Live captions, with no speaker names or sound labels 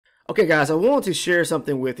Okay, guys, I want to share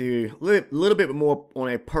something with you a little bit more on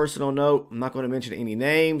a personal note. I'm not going to mention any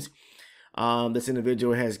names. This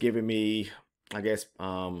individual has given me, I guess,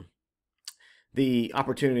 the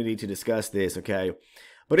opportunity to discuss this, okay?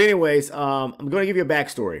 But anyways, I'm going to give you a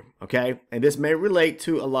backstory, okay? And this may relate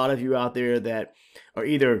to a lot of you out there that are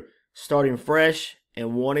either starting fresh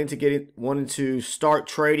and wanting to start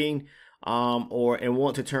trading, and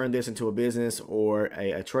want to turn this into a business or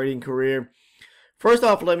a trading career. First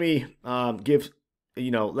off, let me let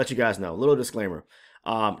you guys know a little disclaimer.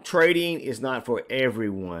 Trading is not for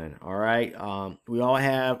everyone. All right. We all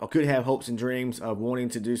have or could have hopes and dreams of wanting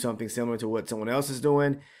to do something similar to what someone else is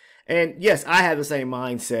doing. And yes, I have the same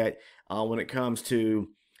mindset when it comes to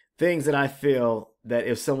things that I feel that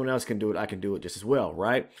if someone else can do it, I can do it just as well.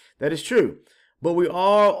 Right. That is true. But we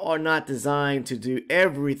all are not designed to do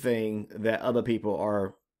everything that other people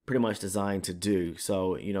are pretty much designed to do.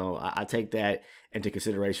 So, I take that into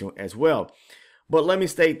consideration as well. But let me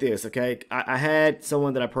state this, okay? I had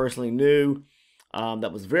someone that I personally knew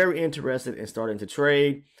that was very interested in starting to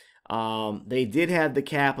trade. They did have the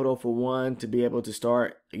capital for one to be able to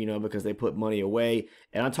start, because they put money away.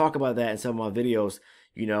 And I talk about that in some of my videos.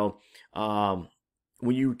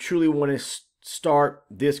 When you truly want to start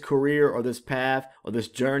this career or this path or this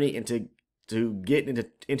journey to get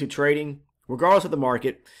into trading, regardless of the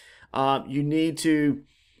market, you need to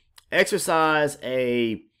exercise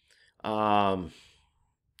a real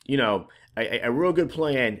good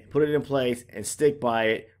plan, put it in place, and stick by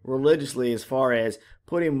it religiously as far as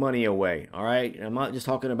putting money away. All right, and I'm not just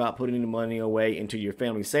talking about putting the money away into your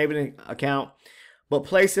family saving account, but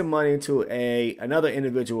placing money into another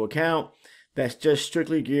individual account that's just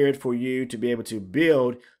strictly geared for you to be able to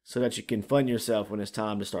build so that you can fund yourself when it's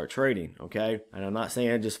time to start trading. Okay, and I'm not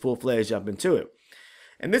saying just full-fledged jump into it.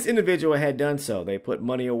 And this individual had done so. They put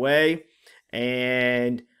money away,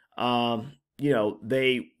 and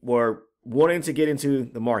they were wanting to get into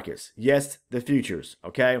the markets. Yes, the futures.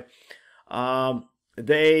 Okay,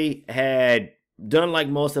 they had done like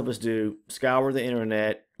most of us do: scour the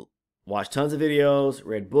internet, watched tons of videos,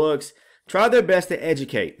 read books, tried their best to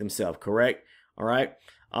educate themselves. Correct. All right.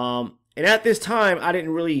 And at this time, I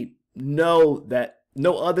didn't really know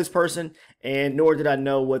of this person, and nor did I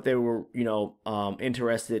know what they were,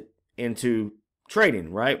 interested into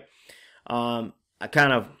trading, right? I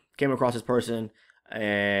kind of came across this person,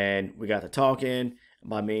 and we got to talking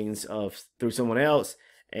by means of through someone else,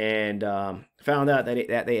 and found out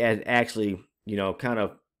that they had actually,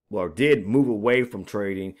 did move away from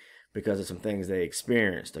trading because of some things they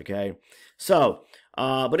experienced. Okay, so,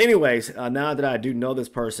 but anyways, now that I do know this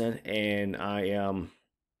person, and I am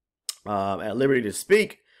at liberty to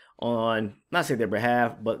speak on, not say their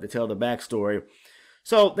behalf, but to tell the backstory.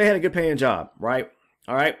 So they had a good paying job, right?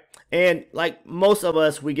 All right. And like most of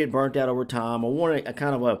us, we get burnt out over time or want a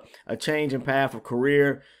kind of a change in path of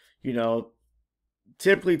career,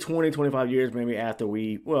 typically 20, 25 years, maybe after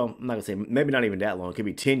I'm not gonna say, maybe not even that long. It could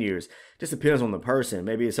be 10 years. Just depends on the person.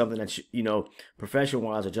 Maybe it's something that, profession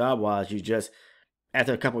wise or job wise, you just,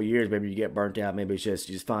 after a couple of years, maybe you get burnt out. Maybe it's just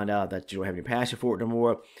you just find out that you don't have any passion for it no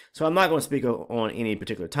more. So I'm not going to speak on any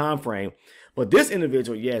particular time frame. But this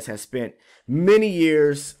individual, yes, has spent many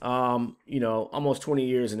years, almost 20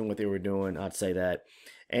 years in what they were doing. I'd say that,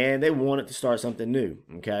 and they wanted to start something new.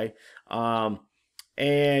 Okay,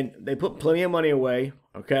 and they put plenty of money away.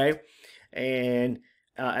 Okay, and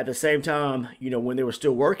at the same time, when they were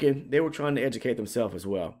still working, they were trying to educate themselves as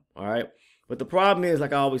well. All right. But the problem is,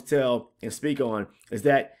 like I always tell and speak on, is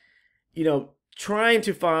that, trying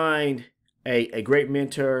to find a great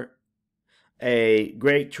mentor, a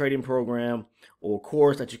great trading program or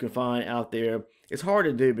course that you can find out there, it's hard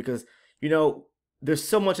to do because, there's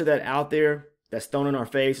so much of that out there that's thrown in our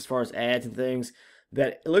face as far as ads and things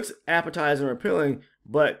that it looks appetizing or appealing,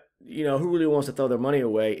 but, who really wants to throw their money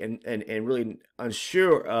away and really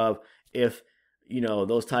unsure of if,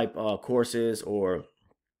 those type of courses or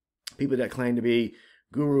people that claim to be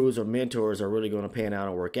gurus or mentors are really going to pan out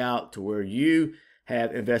and work out to where you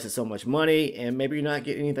have invested so much money and maybe you're not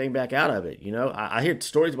getting anything back out of it. I hear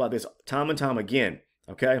stories about this time and time again.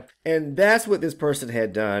 Okay. And that's what this person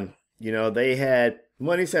had done. They had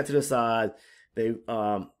money set to the side. They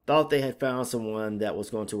thought they had found someone that was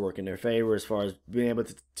going to work in their favor as far as being able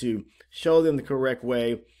to show them the correct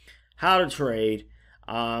way, how to trade.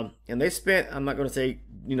 And they spent, I'm not going to say,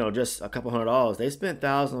 just a couple $100s. They spent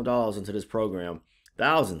thousands of dollars into this program.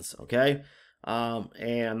 Thousands, okay?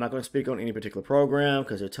 And I'm not going to speak on any particular program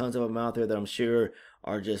because there are tons of them out there that I'm sure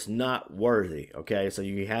are just not worthy, okay? So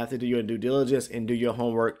you have to do your due diligence and do your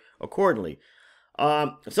homework accordingly.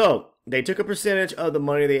 So they took a percentage of the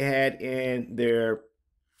money they had in their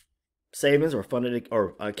savings or funded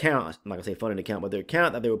or account. I'm not gonna say funded account, but their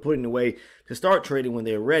account that they were putting away to start trading when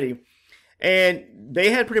they were ready. And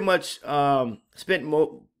they had pretty much spent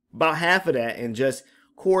about half of that in just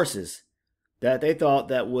courses that they thought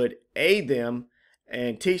that would aid them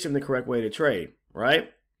and teach them the correct way to trade,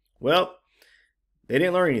 right? Well, they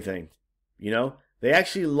didn't learn anything. They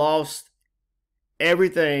actually lost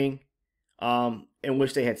everything in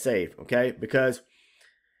which they had saved, okay? Because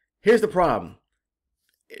here's the problem.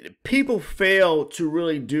 People fail to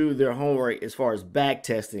really do their homework as far as back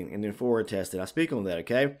testing and then forward testing. I speak on that,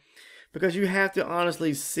 okay? Because you have to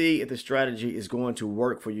honestly see if the strategy is going to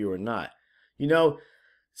work for you or not.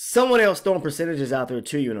 Someone else throwing percentages out there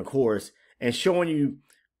to you in a course and showing you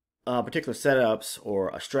particular setups or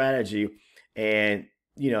a strategy, and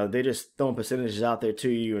they're just throwing percentages out there to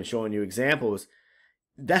you and showing you examples.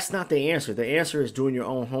 That's not the answer. The answer is doing your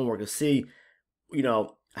own homework to see,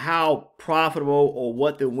 how profitable or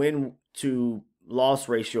what the win to loss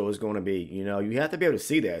ratio is going to be. You have to be able to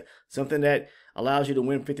see that. Something that allows you to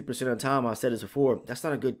win 50% of the time. I said this before. That's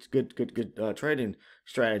not a good trading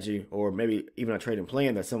strategy, or maybe even a trading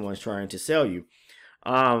plan that someone's trying to sell you.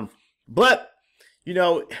 But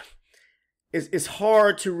it's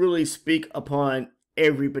hard to really speak upon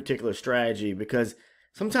every particular strategy because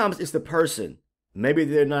sometimes it's the person. Maybe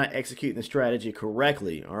they're not executing the strategy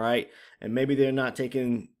correctly, all right? And maybe they're not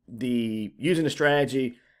using the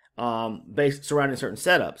strategy based surrounding certain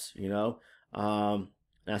setups,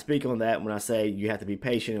 and I speak on that when I say you have to be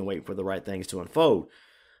patient and wait for the right things to unfold.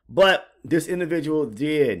 But this individual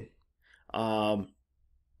did.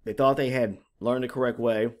 They thought they had learned the correct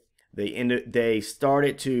way. They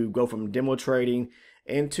started to go from demo trading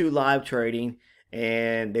into live trading,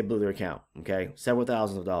 and they blew their account. Okay, several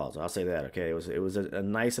thousands of dollars. I'll say that. Okay, it was a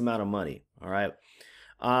nice amount of money. All right.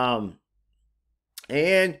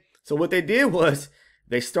 And so what they did was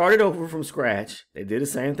they started over from scratch. They did the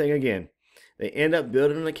same thing again. They end up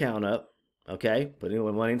building an account up. Okay, putting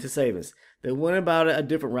money into savings. They went about it a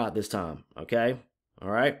different route this time. Okay,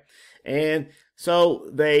 all right. And so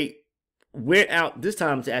they went out this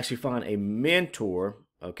time to actually find a mentor.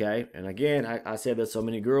 Okay, and again, I said there's so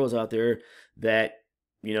many girls out there that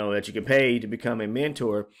that you can pay to become a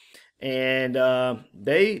mentor, and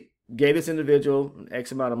they gave this individual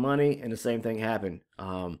X amount of money, and the same thing happened.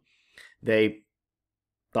 They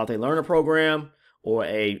thought they learned a program or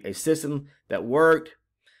a system that worked.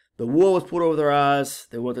 The wool was put over their eyes.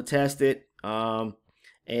 They wanted to test it and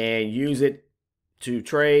use it to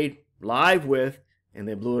trade live with, and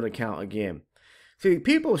they blew an account again. See,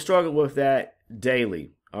 people struggle with that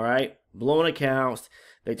daily, all right? Blowing accounts.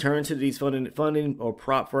 They turn to these funding or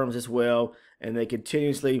prop firms as well, and they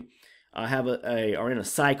continuously are in a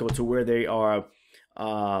cycle to where they are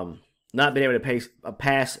not being able to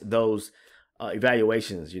pass those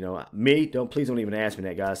evaluations. Please don't even ask me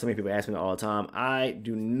that, guys. So many people ask me that all the time. I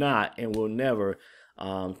do not and will never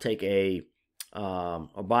take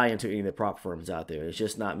or buy into any of the prop firms out there. It's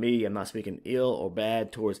just not me. I'm not speaking ill or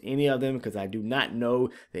bad towards any of them because I do not know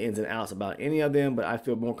the ins and outs about any of them, but I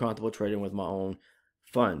feel more comfortable trading with my own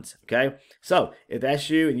funds. Okay, so if that's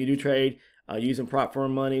you and you do trade using prop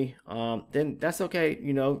firm money, then that's okay.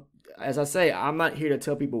 As I say, I'm not here to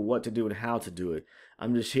tell people what to do and how to do it.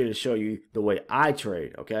 I'm just here to show you the way I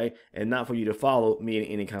trade, okay, and not for you to follow me in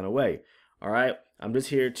any kind of way. All right, I'm just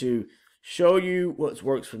here to show you what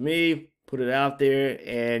works for me, put it out there,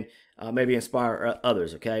 and maybe inspire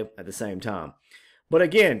others, okay, at the same time. But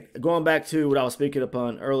again, going back to what I was speaking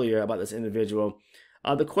upon earlier about this individual,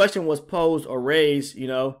 the question was posed or raised,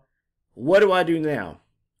 what do I do now?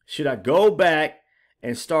 Should I go back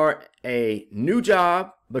and start a new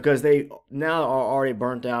job because they now are already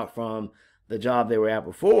burnt out from the job they were at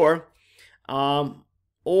before,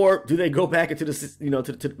 or do they go back into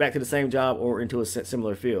the back to the same job or into a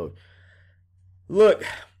similar field? Look,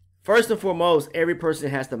 first and foremost, every person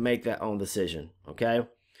has to make that own decision, okay?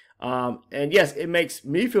 And yes, it makes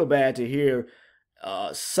me feel bad to hear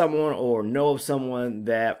someone or know of someone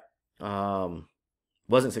that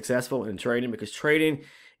wasn't successful in trading, because trading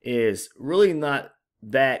is really not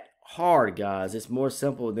that hard, guys. It's more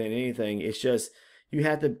simple than anything. It's just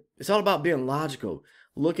it's all about being logical,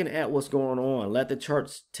 looking at what's going on, let the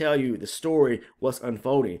charts tell you the story, what's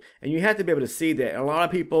unfolding, and you have to be able to see that. And a lot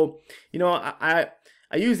of people, I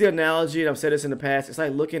use the analogy, and I've said this in the past, it's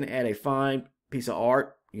like looking at a fine piece of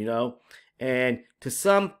art, and to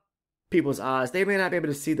some people's eyes, they may not be able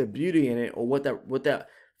to see the beauty in it or what the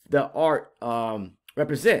art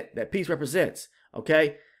that piece represents,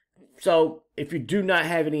 okay? So if you do not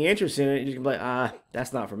have any interest in it, you can be like,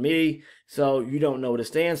 that's not for me, so you don't know what it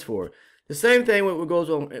stands for. The same thing with what goes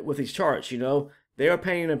on with these charts, They are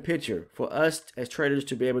painting a picture for us as traders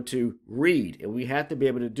to be able to read, and we have to be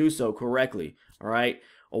able to do so correctly, all right?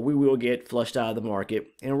 Or we will get flushed out of the market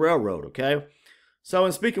and railroad, okay? So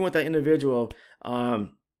in speaking with that individual,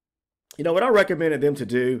 you know, what I recommended them to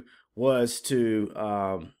do was to,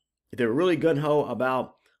 if they're really gung-ho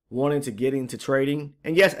about wanting to get into trading,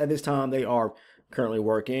 and yes, at this time they are currently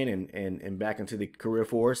working and back into the career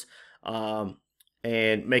force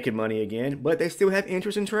and making money again, but they still have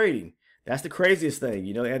interest in trading. That's the craziest thing.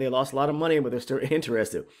 You know, they lost a lot of money, but they're still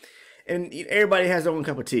interested. And everybody has their own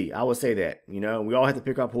cup of tea. I would say that. You know, we all have to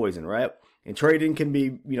pick our poison, right? And trading can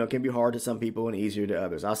be, you know, can be hard to some people and easier to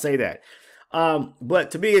others. I'll say that.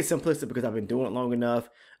 But to me, it's simplistic because I've been doing it long enough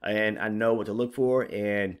and I know what to look for.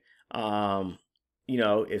 And, you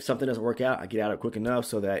know, if something doesn't work out, I get out of it quick enough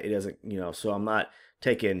so that it doesn't, you know, so I'm not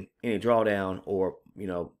taking any drawdown or,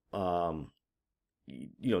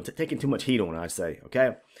 taking too much heat on it, I'd say,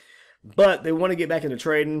 okay? But they want to get back into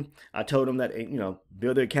trading. I told them that, you know,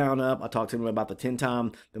 build their account up. I talked to them about the 10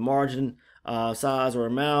 times the margin size or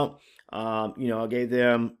amount. You know, I gave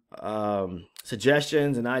them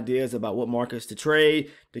suggestions and ideas about what markets to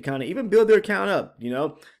trade to kind of even build their account up, you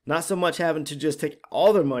know, not so much having to just take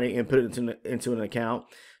all their money and put it into an account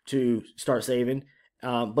to start saving,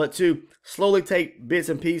 but to slowly take bits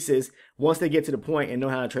and pieces once they get to the point and know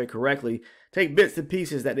how to trade correctly. Take bits and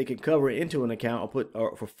pieces that they can cover into an account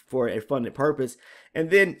or for a funded purpose. And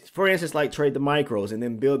then, for instance, like trade the micros and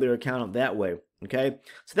then build their account up that way. Okay.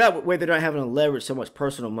 So that way they're not having to leverage so much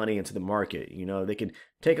personal money into the market. You know, they can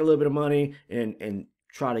take a little bit of money and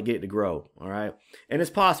try to get it to grow. All right. And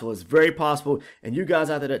it's possible. It's very possible. And you guys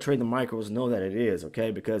out there that trade the micros know that it is.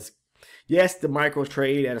 Okay. Because yes, the micros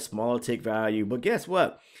trade at a smaller tick value, but guess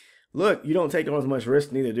what? Look, you don't take on as much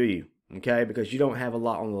risk, neither do you. Okay, because you don't have a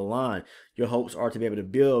lot on the line. Your hopes are to be able to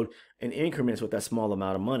build in increments with that small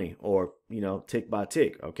amount of money, or, you know, tick by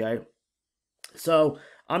tick. Okay, so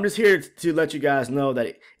I'm just here to let you guys know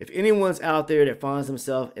that if anyone's out there that finds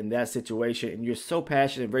themselves in that situation and you're so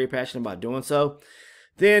passionate, very passionate about doing so,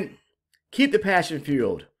 then keep the passion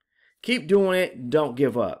fueled. Keep doing it. Don't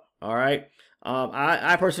give up. All right.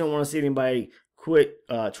 I personally don't want to see anybody quit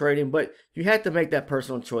trading, but you have to make that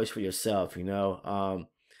personal choice for yourself. You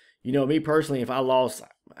know, me personally, if I lost,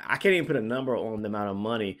 I can't even put a number on the amount of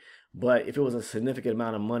money, but if it was a significant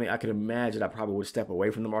amount of money, I could imagine I probably would step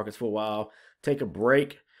away from the markets for a while, take a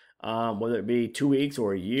break, whether it be 2 weeks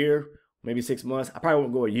or a year, maybe 6 months. I probably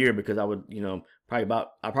wouldn't go a year because I would, you know, I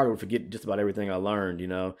probably would forget just about everything I learned, you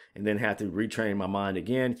know, and then have to retrain my mind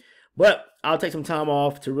again. But I'll take some time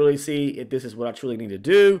off to really see if this is what I truly need to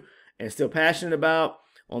do and still passionate about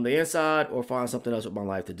on the inside, or find something else with my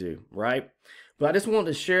life to do, right? But I just wanted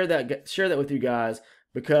to share that with you guys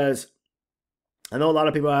because I know a lot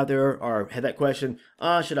of people out there had that question,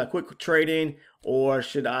 should I quit trading or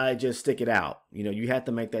should I just stick it out? You know, you have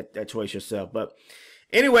to make that choice yourself. But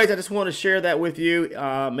anyways, I just want to share that with you.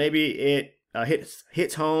 Maybe it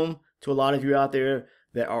hits home to a lot of you out there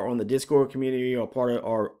that are on the Discord community or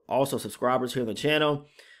or also subscribers here on the channel.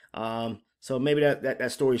 So maybe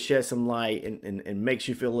that story sheds some light and makes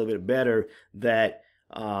you feel a little bit better that,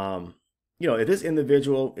 you know, if this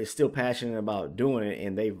individual is still passionate about doing it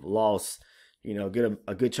and they've lost, you know,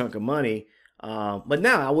 a good chunk of money. But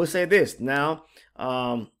now I will say this now,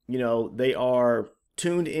 you know, they are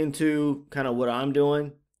tuned into kind of what I'm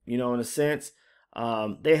doing, you know, in a sense.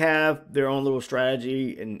 They have their own little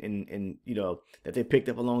strategy and you know, that they picked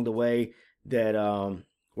up along the way that,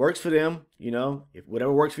 works for them. You know, if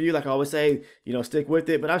whatever works for you, like I always say, you know, stick with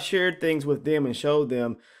it. But I've shared things with them and showed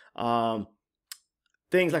them,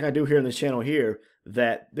 things like I do here on this channel here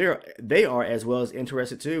that they are as well as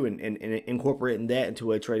interested too in incorporating that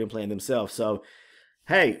into a trading plan themselves. So,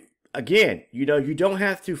 hey, again, you know, you don't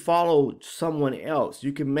have to follow someone else.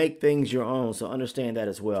 You can make things your own. So understand that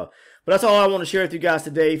as well. But that's all I want to share with you guys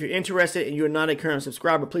today. If you're interested and you're not a current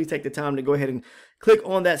subscriber, please take the time to go ahead and click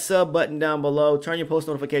on that sub button down below. Turn your post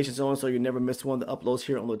notifications on so you never miss one of the uploads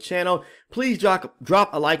here on the channel. Please drop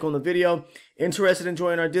a like on the video. Interested in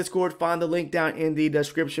joining our Discord? Find the link down in the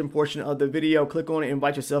description portion of the video. Click on it,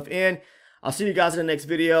 invite yourself in. I'll see you guys in the next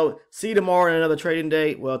video. See you tomorrow in another trading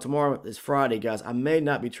day. Well, tomorrow is Friday, guys. I may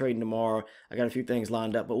not be trading tomorrow. I got a few things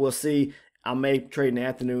lined up, but we'll see. I may trade in the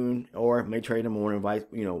afternoon or may trade in the morning,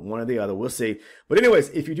 you know, one or the other. We'll see. But anyways,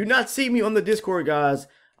 if you do not see me on the Discord, guys,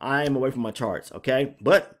 I am away from my charts, okay?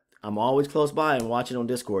 But I'm always close by and watching on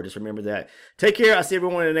Discord. Just remember that. Take care. I'll see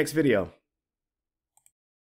everyone in the next video.